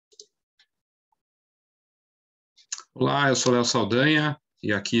Olá, eu sou Léo Saldanha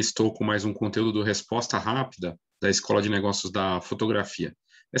e aqui estou com mais um conteúdo do Resposta Rápida da Escola de Negócios da Fotografia.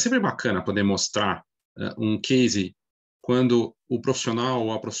 É sempre bacana poder mostrar um case quando o profissional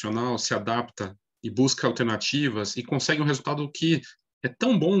ou a profissional se adapta e busca alternativas e consegue um resultado que é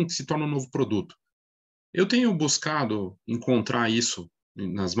tão bom que se torna um novo produto. Eu tenho buscado encontrar isso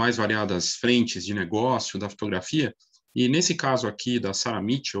nas mais variadas frentes de negócio da fotografia, e nesse caso aqui da Sarah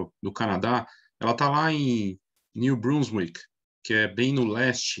Mitchel, do Canadá, ela está lá em New Brunswick, que é bem no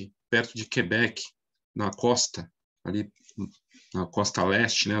leste, perto de Quebec, na costa, ali na costa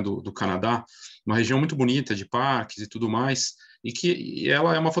leste, né, do Canadá, uma região muito bonita de parques e tudo mais, e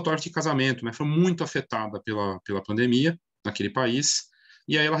ela é uma fotógrafa de casamento, né, foi muito afetada pela pandemia naquele país,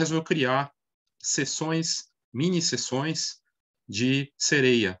 e aí ela resolveu criar sessões, mini sessões de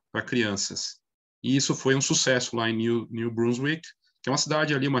sereia para crianças. E isso foi um sucesso lá em New Brunswick, que é uma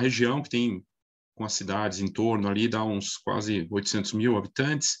cidade ali, uma região que tem, com as cidades em torno ali, dá uns quase 800 mil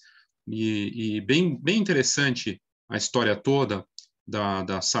habitantes, e bem interessante a história toda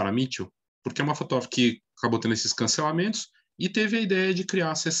da Sarah Mitchel, porque é uma fotógrafa que acabou tendo esses cancelamentos e teve a ideia de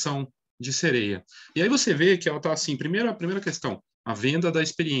criar a sessão de sereia. E aí você vê que ela está assim, primeira questão, a venda da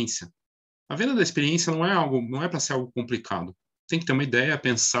experiência. A venda da experiência não é algo, não é para ser algo complicado. Tem que ter uma ideia,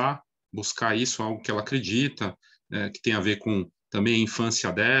 pensar, buscar isso, algo que ela acredita, que tem a ver com também a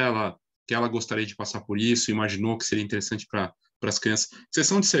infância dela, que ela gostaria de passar por isso, imaginou que seria interessante para as crianças.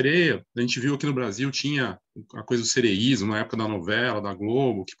 Sessão de sereia, a gente viu aqui no Brasil, tinha a coisa do sereísmo, na época da novela, da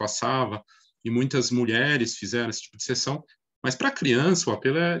Globo, que passava, e muitas mulheres fizeram esse tipo de sessão, mas para criança o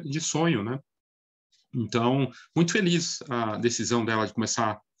apelo é de sonho, né? Então, muito feliz a decisão dela de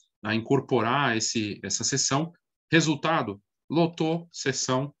começar a incorporar essa sessão. Resultado, lotou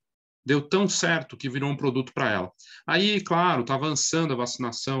sessão, deu tão certo que virou um produto para ela. Aí, claro, está avançando a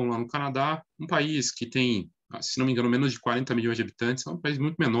vacinação lá no Canadá, um país que tem, se não me engano, menos de 40 milhões de habitantes, é um país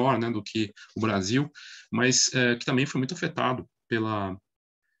muito menor, né, do que o Brasil, mas que também foi muito afetado pela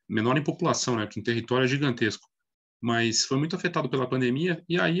menor em população, né, porque o território é gigantesco, mas foi muito afetado pela pandemia,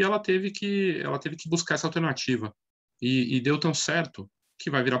 e aí ela teve que buscar essa alternativa. E deu tão certo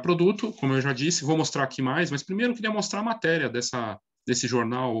que vai virar produto, como eu já disse, vou mostrar aqui mais, mas primeiro eu queria mostrar a matéria desse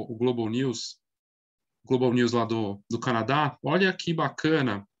jornal, o Global News lá do Canadá. Olha que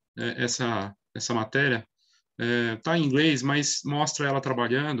bacana essa matéria. Tá em inglês, mas mostra ela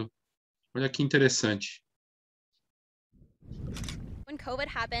trabalhando. Olha que interessante. When COVID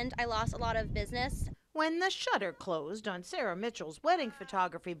happened, I lost a lot of business. When the shutter closed on Sarah Mitchel's wedding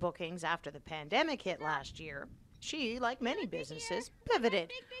photography bookings after the pandemic hit last year, she, like many businesses,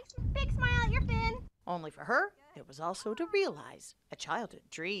 pivoted. Big smile at your fin. Only for her, it was also to realize a childhood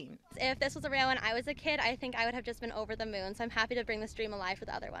dream. If this was around when I was a kid, I think I would have just been over the moon. So I'm happy to bring this dream alive for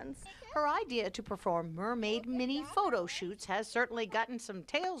the other ones. Her idea to perform mermaid mini photo shoots has certainly gotten some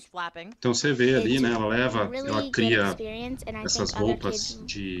tails flapping. Então você vê ali, né? Ela Really cria good experience, and I essas think other roupas kids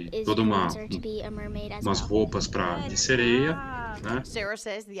de is toda who answer to be a mermaid as umas well. roupas de sereia, né? Sarah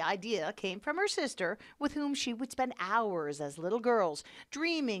says the idea came from her sister, with whom she would spend hours as little girls,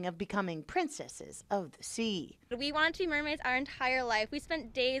 dreaming of becoming princesses of the sea. We wanted to be mermaids our entire life. We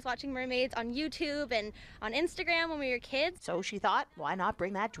spent days watching mermaids on YouTube and on Instagram when we were kids. So she thought, why not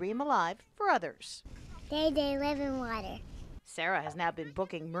bring that dream alive for others? They live in water. Sarah has now been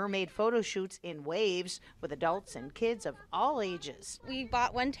booking mermaid photo shoots in waves with adults and kids of all ages. We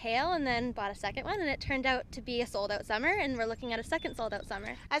bought one tail and then bought a second one, and it turned out to be a sold-out summer, and we're looking at a second sold-out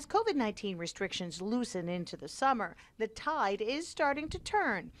summer. As COVID-19 restrictions loosen into the summer, the tide is starting to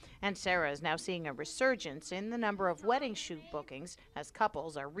turn, and Sarah is now seeing a resurgence in the number of wedding shoot bookings as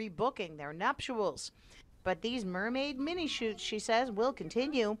couples are rebooking their nuptials. But these mermaid mini shoots, she says, will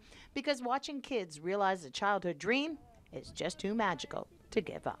continue because watching kids realize a childhood dream is just too magical to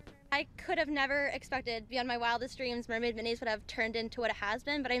give up. I could have never expected, beyond my wildest dreams, mermaid minis would have turned into what it has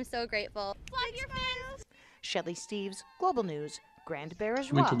been, but I'm so grateful. Flag your fins! Shelley Steves, Global News, Grand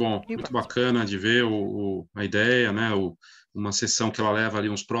Barrage Muito bom, muito bacana de ver a ideia, né? Uma sessão que ela leva ali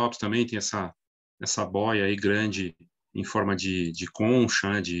uns props também, tem essa boia aí grande em forma de concha,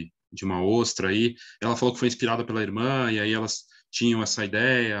 né? De uma ostra aí. Ela falou que foi inspirada pela irmã, e aí elas tinham essa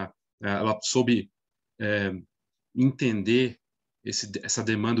ideia, ela soube entender essa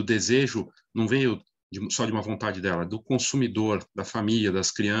demanda, o desejo não veio só de uma vontade dela, do consumidor, da família,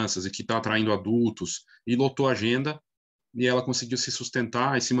 das crianças, e que está atraindo adultos, e lotou a agenda, e ela conseguiu se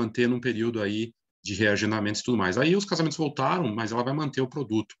sustentar e se manter num período aí de reagendamentos e tudo mais. Aí os casamentos voltaram, mas ela vai manter o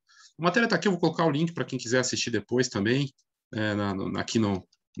produto. A matéria está aqui, eu vou colocar o link para quem quiser assistir depois também, aqui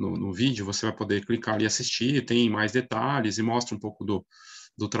no vídeo, você vai poder clicar ali e assistir, tem mais detalhes e mostra um pouco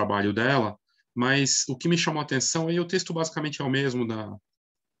do trabalho dela. mas o que me chamou a atenção, e o texto basicamente é o mesmo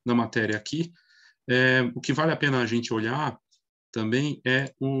da matéria aqui, o que vale a pena a gente olhar também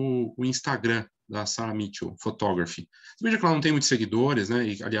é o Instagram da Sarah Mitchel, Fotografia. Veja que ela não tem muitos seguidores, né?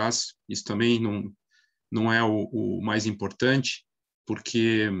 E, aliás, isso também não é o mais importante,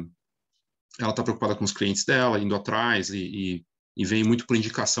 porque ela está preocupada com os clientes dela, indo atrás e vem muito por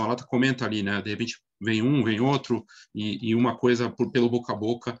indicação. Ela comenta ali, né? De repente vem um, vem outro, e uma coisa pelo boca a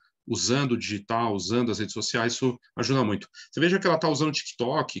boca, usando o digital, usando as redes sociais, isso ajuda muito. Você veja que ela está usando o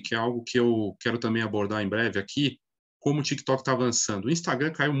TikTok, que é algo que eu quero também abordar em breve aqui, como o TikTok está avançando. O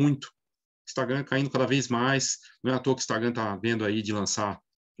Instagram caiu muito. O Instagram caindo cada vez mais. Não é à toa que o Instagram está vendo aí de lançar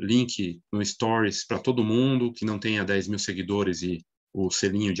link no Stories para todo mundo que não tenha 10 mil seguidores e o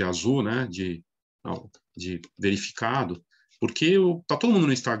selinho de azul, né, de verificado, porque tá todo mundo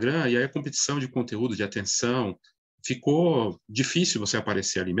no Instagram e aí a competição de conteúdo, de atenção, ficou difícil você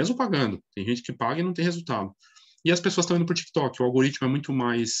aparecer ali, mesmo pagando. Tem gente que paga e não tem resultado. E as pessoas estão indo para o TikTok, o algoritmo é muito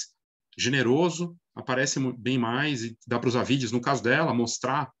mais generoso, aparece bem mais e dá para usar vídeos. No caso dela,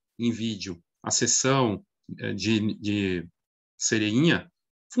 mostrar em vídeo a sessão de sereinha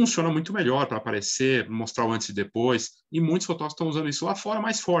funciona muito melhor para aparecer, mostrar o antes e depois, e muitos fotógrafos estão usando isso lá fora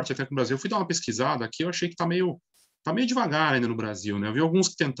mais forte, até que no Brasil. Eu fui dar uma pesquisada aqui, eu achei que está meio devagar ainda no Brasil, né? Eu vi alguns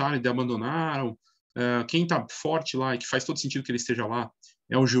que tentaram e abandonaram. Quem está forte lá e que faz todo sentido que ele esteja lá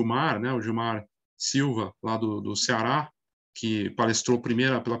é o Gilmar, né? O Gilmar Silva, lá do Ceará, que palestrou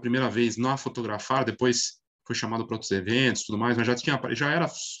pela primeira vez na Fotografar, depois foi chamado para outros eventos, tudo mais, mas já era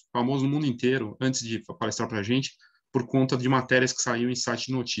famoso no mundo inteiro antes de palestrar para a gente, por conta de matérias que saíram em site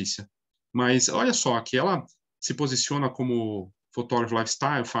de notícia. Mas olha só, que ela se posiciona como fotógrafo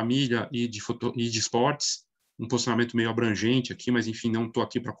lifestyle, família e de esportes, um posicionamento meio abrangente aqui, mas enfim, não estou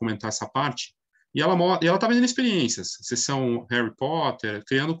aqui para comentar essa parte. E ela está vendendo experiências, sessão Harry Potter,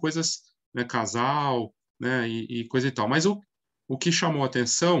 criando coisas, né, casal, né, e coisa e tal. Mas o que chamou a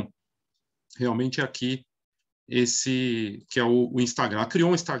atenção realmente é aqui esse que é o Instagram. Ela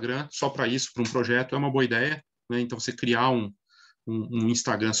criou um Instagram só para isso, para um projeto, é uma boa ideia, né? Então você criar um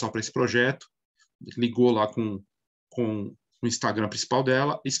Instagram só para esse projeto, ligou lá com o Instagram principal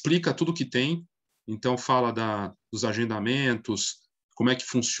dela, explica tudo que tem, então fala dos agendamentos, como é que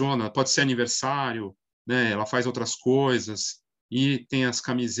funciona, pode ser aniversário, né? Ela faz outras coisas, e tem as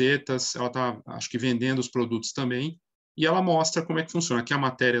camisetas, ela está, acho que, vendendo os produtos também, e ela mostra como é que funciona. Aqui é a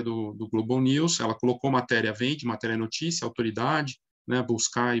matéria do Global News, ela colocou matéria vende, matéria notícia, autoridade, né?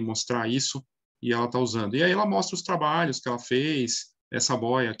 Buscar e mostrar isso, e ela está usando. E aí ela mostra os trabalhos que ela fez, essa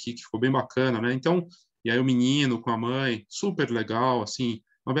boia aqui, que ficou bem bacana, né? Então, e aí o menino com a mãe, super legal, assim,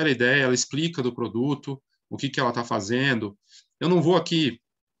 uma bela ideia, ela explica do produto, o que ela está fazendo. Eu não vou aqui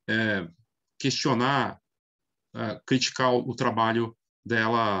questionar, criticar o trabalho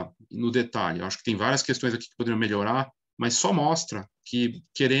dela no detalhe. Eu acho que tem várias questões aqui que poderiam melhorar, mas só mostra que,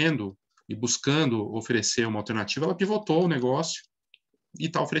 querendo e buscando oferecer uma alternativa, ela pivotou o negócio e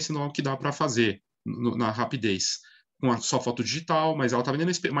está oferecendo algo que dá para fazer na rapidez, com a só foto digital, mas ela está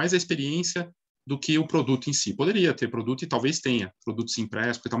vendendo mais a experiência do que o produto em si. Poderia ter produto e talvez tenha produtos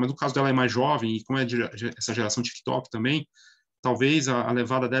impressos, mas no caso dela é mais jovem e como é essa geração TikTok também, talvez a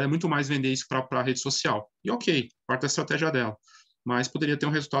levada dela é muito mais vender isso para a rede social. E ok, parte da estratégia dela. Mas poderia ter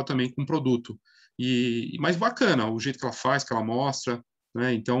um resultado também com produto. E mais bacana o jeito que ela faz, que ela mostra,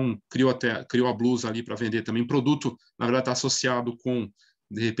 né? Então, criou a blusa ali para vender também. Produto, na verdade, está associado com,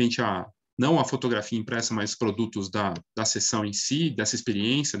 de repente, não a fotografia impressa, mas produtos da sessão em si, dessa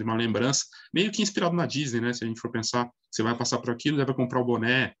experiência, de uma lembrança, meio que inspirado na Disney, né? Se a gente for pensar, você vai passar por aquilo, deve comprar o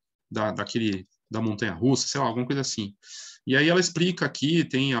boné da montanha-russa, sei lá, alguma coisa assim. E aí ela explica aqui,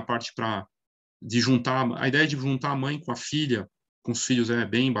 tem a parte a ideia de juntar a mãe com a filha, com os filhos é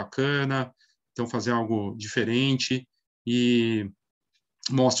bem bacana, então fazer algo diferente e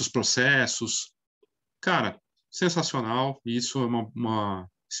mostra os processos. Cara, sensacional, isso é uma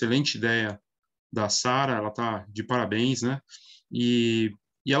excelente ideia da Sarah, ela está de parabéns, né? E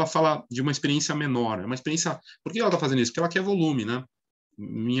ela fala de uma experiência menor, uma experiência... Por que ela está fazendo isso? Porque ela quer volume, né?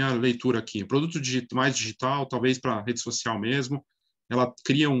 Minha leitura aqui, produto mais digital, talvez para rede social mesmo. Ela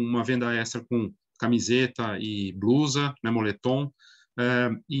cria uma venda extra com camiseta e blusa, né, moletom,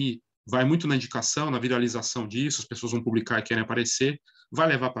 e vai muito na indicação, na viralização disso, as pessoas vão publicar e querem aparecer, vai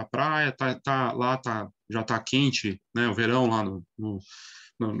levar para a praia, já está quente, né, o verão lá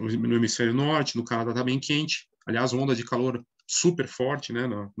no hemisfério norte, no Canadá está bem quente, aliás, uma onda de calor super forte, né,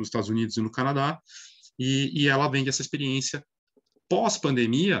 nos Estados Unidos e no Canadá, e ela vende essa experiência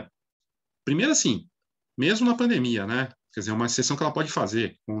pós-pandemia, primeiro assim, mesmo na pandemia, né? Quer dizer, uma sessão que ela pode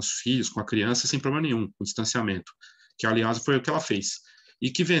fazer com os filhos, com a criança, sem problema nenhum, com distanciamento, que aliás foi o que ela fez. e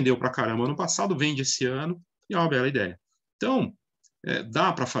que vendeu para caramba ano passado, vende esse ano, e é uma bela ideia. Então,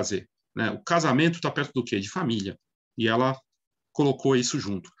 dá para fazer, né? O casamento está perto do quê? De família. E ela colocou isso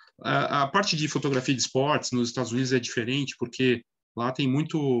junto. A parte de fotografia de esportes nos Estados Unidos é diferente, porque lá tem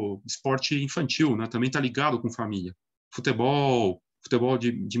muito esporte infantil, né? Também está ligado com família. Futebol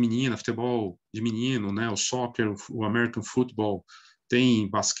de menina, futebol de menino, né? O soccer, o American Football, tem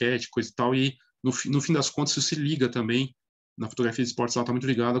basquete, coisa e tal, e no fim das contas isso se liga também. Na fotografia de esportes ela está muito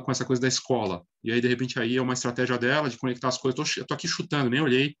ligada com essa coisa da escola. E aí, de repente, aí é uma estratégia dela de conectar as coisas. Eu tô aqui chutando, nem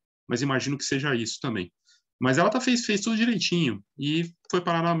olhei, mas imagino que seja isso também. Mas ela fez tudo direitinho e foi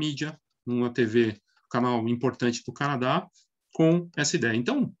parar na mídia, numa TV, canal importante do Canadá, com essa ideia.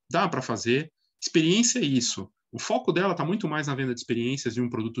 Então, dá para fazer. Experiência é isso. O foco dela está muito mais na venda de experiências de um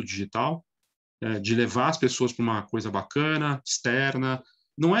produto digital, de levar as pessoas para uma coisa bacana, externa.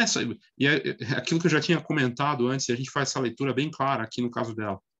 Não é só... E é aquilo que eu já tinha comentado antes, e a gente faz essa leitura bem clara aqui no caso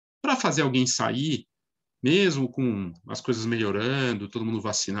dela. Para fazer alguém sair, mesmo com as coisas melhorando, todo mundo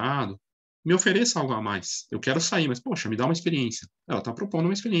vacinado, me ofereça algo a mais. Eu quero sair, mas, poxa, me dá uma experiência. Ela está propondo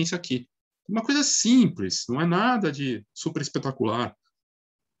uma experiência aqui. Uma coisa simples, não é nada de super espetacular.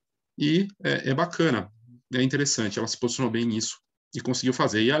 E é bacana, é interessante, ela se posicionou bem nisso e conseguiu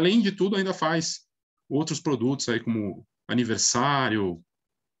fazer. E, além de tudo, ainda faz outros produtos aí, como aniversário,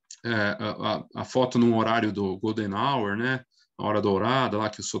 a foto no horário do Golden Hour, né? A hora dourada, lá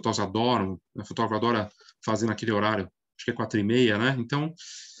que os fotógrafos adoram, o fotógrafo adora fazer naquele horário, acho que é 4h30, né? Então,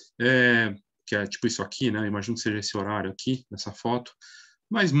 que é tipo isso aqui, né? Imagino que seja esse horário aqui, nessa foto.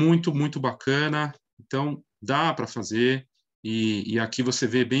 Mas muito, muito bacana. Então, dá para fazer. E aqui você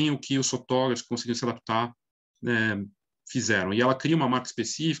vê bem o que os fotógrafos que conseguiram se adaptar, né, fizeram. E ela cria uma marca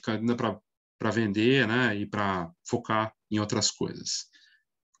específica ainda para vender, né? E para focar em outras coisas.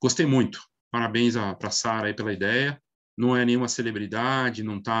 Gostei muito. Parabéns para a Sarah aí pela ideia. Não é nenhuma celebridade,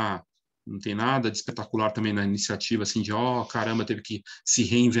 não tem nada de espetacular também na iniciativa, assim, de, caramba, teve que se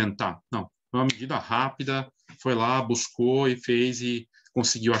reinventar. Não, foi uma medida rápida, foi lá, buscou e fez e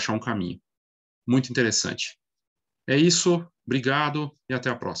conseguiu achar um caminho. Muito interessante. É isso, obrigado e até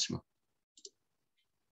a próxima.